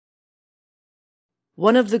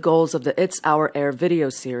One of the goals of the It's Our Air video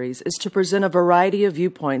series is to present a variety of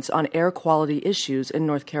viewpoints on air quality issues in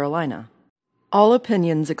North Carolina. All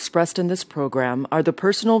opinions expressed in this program are the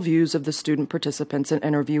personal views of the student participants and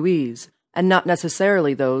interviewees, and not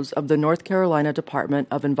necessarily those of the North Carolina Department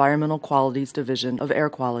of Environmental Quality's Division of Air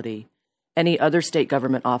Quality, any other state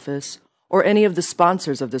government office, or any of the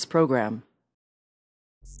sponsors of this program.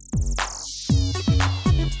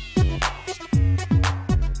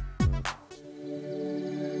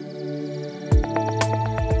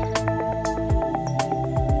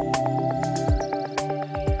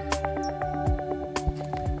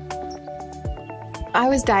 I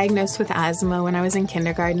was diagnosed with asthma when I was in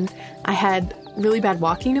kindergarten. I had really bad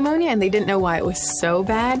walking pneumonia and they didn't know why it was so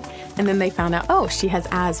bad. And then they found out, oh, she has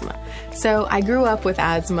asthma. So I grew up with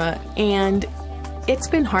asthma and it's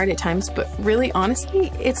been hard at times, but really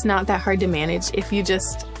honestly, it's not that hard to manage if you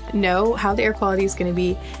just know how the air quality is going to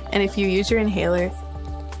be and if you use your inhaler.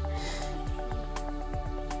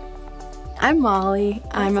 I'm Molly.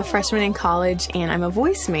 I'm a freshman in college and I'm a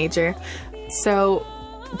voice major. So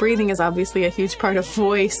breathing is obviously a huge part of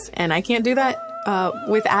voice, and I can't do that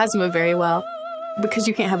with asthma very well because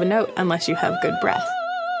you can't have a note unless you have good breath.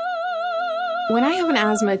 When I have an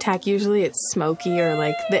asthma attack, usually it's smoky or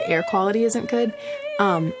like the air quality isn't good.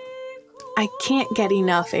 I can't get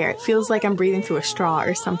enough air. It feels like I'm breathing through a straw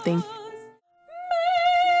or something.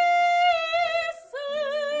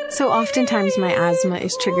 So oftentimes my asthma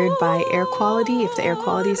is triggered by air quality if the air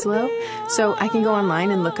quality is low. So I can go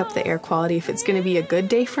online and look up the air quality if it's going to be a good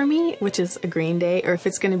day for me, which is a green day, or if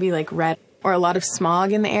it's going to be like red or a lot of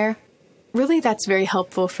smog in the air. Really, that's very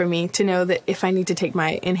helpful for me to know that if I need to take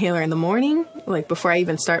my inhaler in the morning, like before I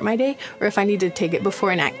even start my day, or if I need to take it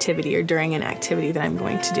before an activity or during an activity that I'm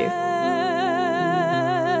going to do.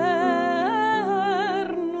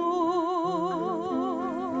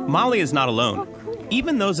 Molly is not alone.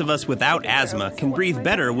 Even those of us without asthma can breathe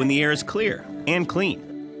better when the air is clear and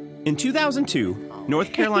clean. In 2002,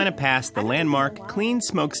 North Carolina passed the landmark Clean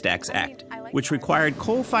Smokestacks Act, which required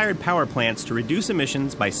coal-fired power plants to reduce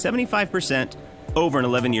emissions by 75% over an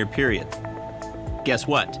 11-year period. Guess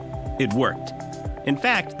what? It worked. In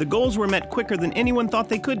fact, the goals were met quicker than anyone thought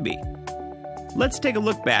they could be. Let's take a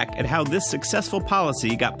look back at how this successful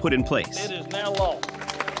policy got put in place. It is now law.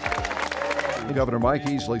 Governor Mike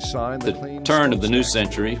Easley signed the turn of the new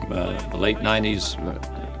century, the late 90s,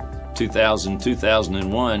 2000,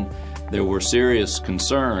 2001, there were serious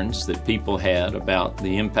concerns that people had about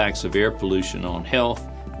the impacts of air pollution on health.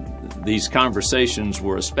 These conversations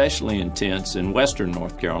were especially intense in western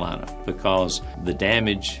North Carolina because the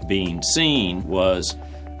damage being seen was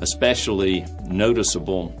especially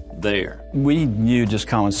noticeable there. We knew just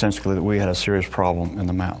commonsensically that we had a serious problem in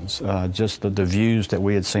the mountains. Just the views that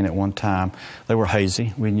we had seen at one time, they were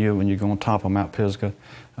hazy. We knew when you go on top of Mount Pisgah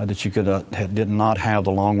that you did not have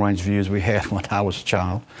the long-range views we had when I was a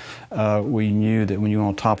child. We knew that when you were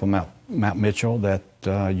on top of Mount Mitchell that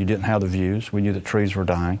you didn't have the views. We knew that trees were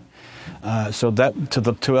dying. So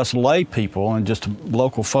that to us lay people and just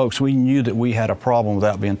local folks, we knew that we had a problem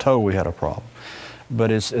without being told we had a problem. But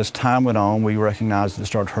as time went on, we recognized that it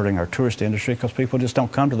started hurting our tourist industry because people just don't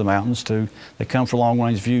come to the mountains they come for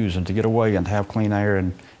long-range views and to get away and to have clean air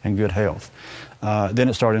and good health. Then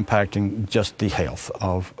it started impacting just the health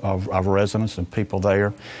of residents and people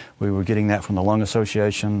there. We were getting that from the Lung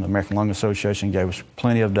Association. The American Lung Association gave us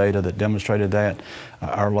plenty of data that demonstrated that.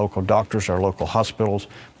 Our local doctors, our local hospitals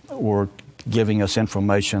were giving us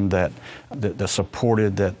information that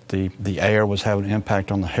supported that the air was having an impact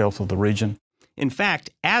on the health of the region. In fact,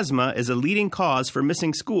 asthma is a leading cause for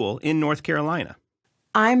missing school in North Carolina.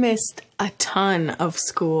 I missed a ton of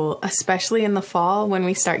school, especially in the fall when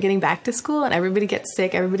we start getting back to school and everybody gets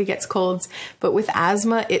sick, everybody gets colds. But with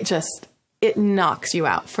asthma, it knocks you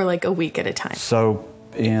out for like a week at a time. So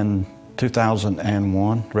in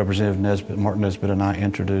 2001, Representative Martin Nesbitt and I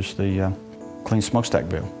introduced the Clean Smokestack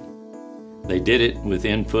Bill. They did it with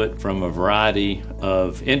input from a variety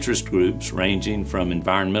of interest groups, ranging from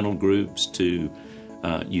environmental groups to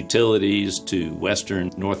utilities to western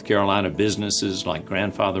North Carolina businesses like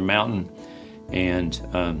Grandfather Mountain, and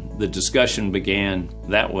the discussion began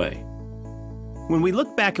that way. When we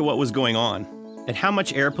look back at what was going on, at how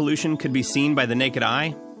much air pollution could be seen by the naked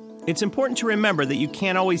eye, it's important to remember that you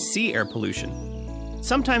can't always see air pollution.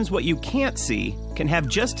 Sometimes what you can't see can have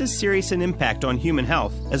just as serious an impact on human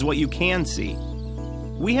health as what you can see.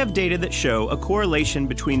 We have data that show a correlation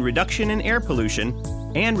between reduction in air pollution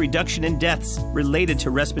and reduction in deaths related to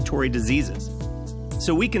respiratory diseases.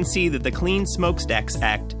 So we can see that the Clean Smokestacks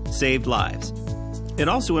Act saved lives. It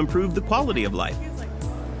also improved the quality of life.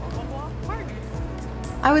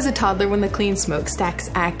 I was a toddler when the Clean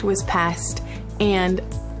Smokestacks Act was passed, and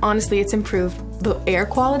honestly, it's improved the air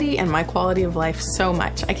quality and my quality of life so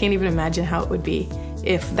much. I can't even imagine how it would be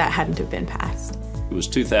if that hadn't have been passed. It was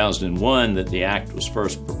 2001 that the act was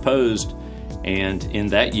first proposed, and in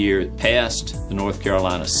that year it passed the North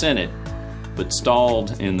Carolina Senate, but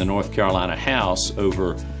stalled in the North Carolina House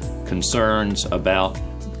over concerns about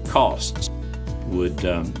costs. Would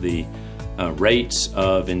the rates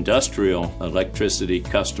of industrial electricity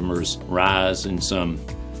customers rise in some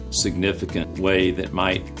significant way that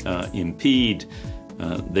might impede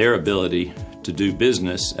their ability to do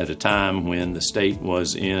business at a time when the state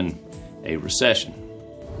was in a recession?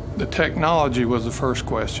 The technology was the first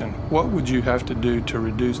question. What would you have to do to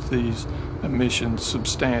reduce these emissions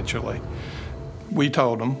substantially? We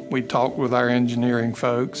told them, we talked with our engineering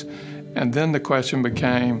folks, and then the question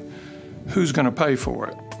became, who's going to pay for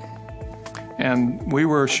it? And we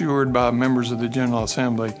were assured by members of the General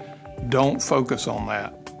Assembly, don't focus on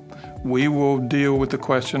that. We will deal with the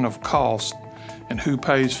question of cost and who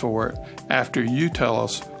pays for it after you tell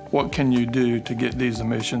us what can you do to get these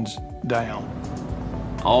emissions down.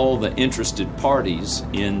 All the interested parties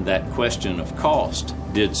in that question of cost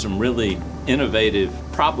did some really innovative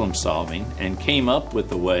problem solving and came up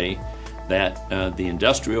with a way that the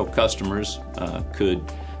industrial customers could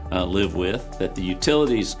live with, that the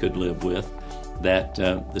utilities could live with, that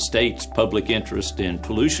the state's public interest in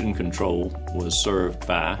pollution control was served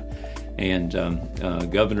by. And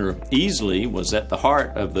Governor Easley was at the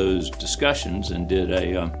heart of those discussions and did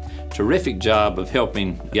a terrific job of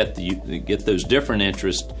helping get those different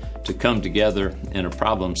interests to come together in a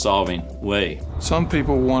problem-solving way. Some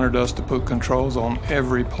people wanted us to put controls on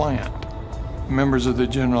every plant. Members of the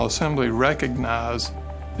General Assembly recognized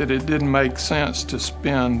that it didn't make sense to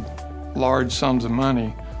spend large sums of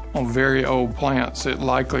money on very old plants that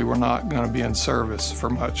likely were not going to be in service for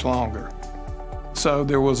much longer. So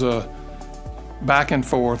there was a back and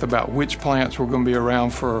forth about which plants were going to be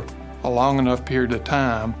around for a long enough period of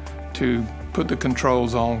time to put the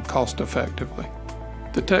controls on cost effectively.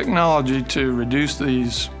 The technology to reduce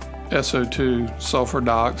these SO2 sulfur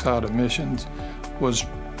dioxide emissions was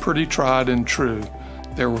pretty tried and true.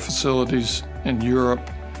 There were facilities in Europe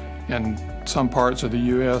and some parts of the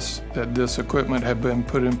US that this equipment had been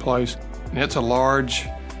put in place. And it's a large,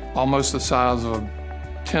 almost the size of a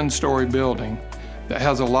 10-story building that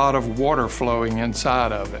has a lot of water flowing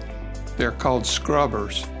inside of it. They're called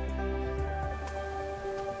scrubbers.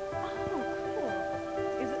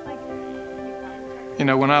 You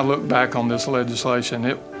know, when I look back on this legislation,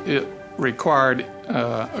 it required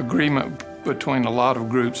agreement between a lot of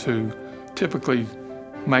groups who typically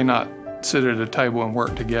may not sit at a table and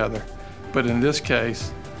work together. But in this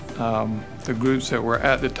case, the groups that were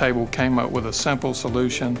at the table came up with a simple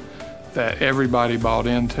solution that everybody bought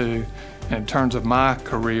into. And in terms of my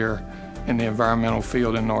career in the environmental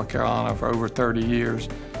field in North Carolina for over 30 years,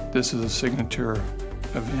 this is a signature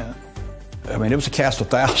event. I mean, it was a cast of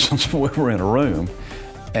thousands when we were in a room,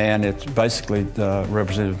 and it's basically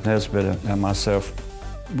Representative Nesbitt and myself,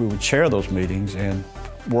 we would chair those meetings and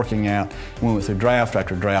working out, we went through draft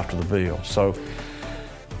after draft of the bill. So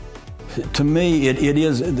to me, it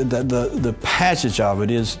is, the passage of it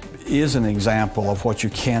is an example of what you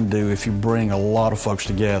can do if you bring a lot of folks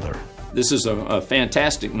together. This is a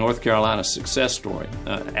fantastic North Carolina success story.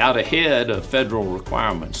 Out ahead of federal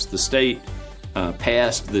requirements, the state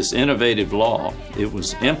passed this innovative law. It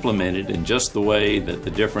was implemented in just the way that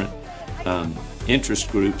the different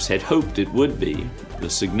interest groups had hoped it would be. The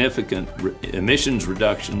significant emissions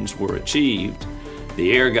reductions were achieved.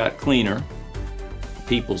 The air got cleaner,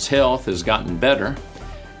 people's health has gotten better,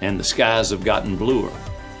 and the skies have gotten bluer.